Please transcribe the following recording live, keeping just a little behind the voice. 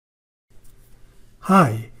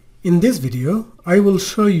Hi, in this video I will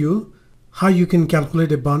show you how you can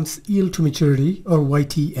calculate a bond's yield to maturity or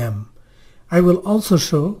YTM. I will also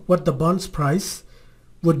show what the bond's price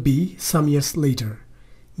would be some years later,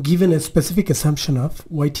 given a specific assumption of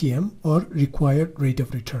YTM or required rate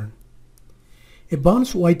of return. A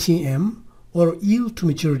bond's YTM or yield to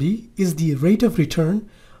maturity is the rate of return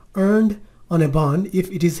earned on a bond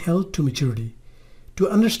if it is held to maturity. To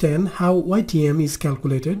understand how YTM is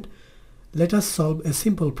calculated, let us solve a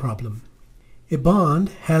simple problem. A bond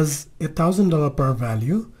has a $1,000 par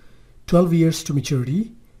value, 12 years to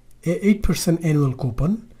maturity, a 8% annual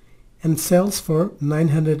coupon, and sells for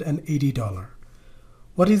 $980.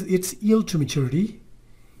 What is its yield to maturity?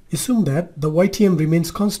 Assume that the YTM remains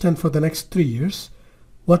constant for the next 3 years.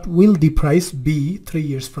 What will the price be 3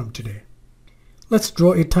 years from today? Let's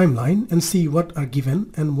draw a timeline and see what are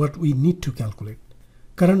given and what we need to calculate.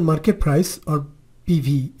 Current market price or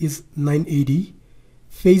PV is 980,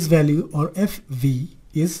 face value or FV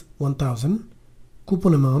is 1000,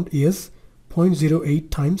 coupon amount is 0.08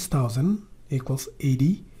 times 1000 equals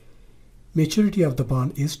 80, maturity of the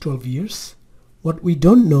bond is 12 years. What we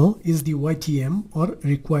don't know is the YTM or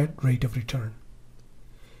required rate of return.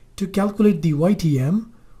 To calculate the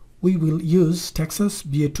YTM, we will use Texas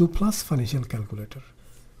BA2 Plus financial calculator.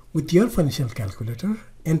 With your financial calculator,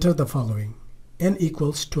 enter the following: N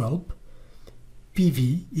equals 12,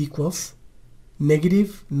 PV equals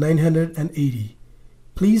negative 980.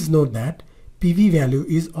 Please note that PV value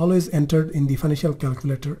is always entered in the financial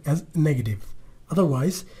calculator as negative.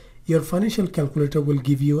 Otherwise, your financial calculator will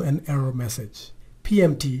give you an error message.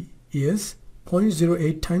 PMT is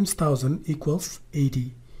 0.08 times 1000 equals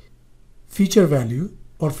 80. Future value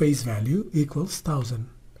or face value equals 1000.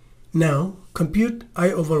 Now compute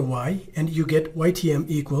I over Y and you get YTM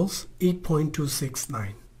equals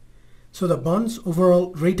 8.269. So the bond's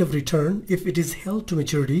overall rate of return if it is held to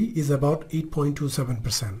maturity is about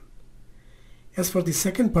 8.27%. As for the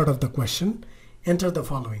second part of the question, enter the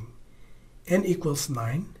following: N equals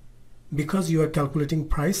 9 because you are calculating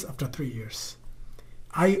price after 3 years.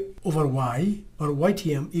 I over Y or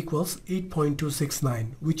YTM equals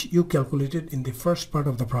 8.269, which you calculated in the first part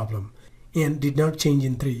of the problem and did not change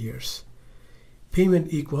in 3 years.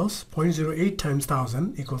 Payment equals 0.08 times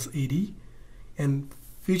 1000 equals 80 and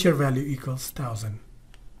future value equals 1000.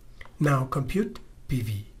 Now compute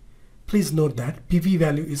PV. Please note that PV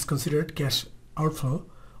value is considered cash outflow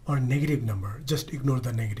or negative number. Just ignore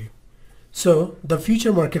the negative. So the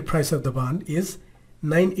future market price of the bond is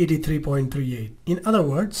 983.38. In other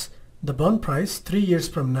words, the bond price 3 years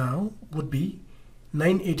from now would be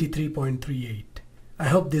 983.38. I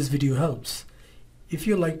hope this video helps. If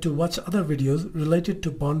you like to watch other videos related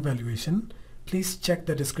to bond valuation, please check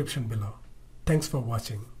the description below. Thanks for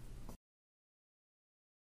watching.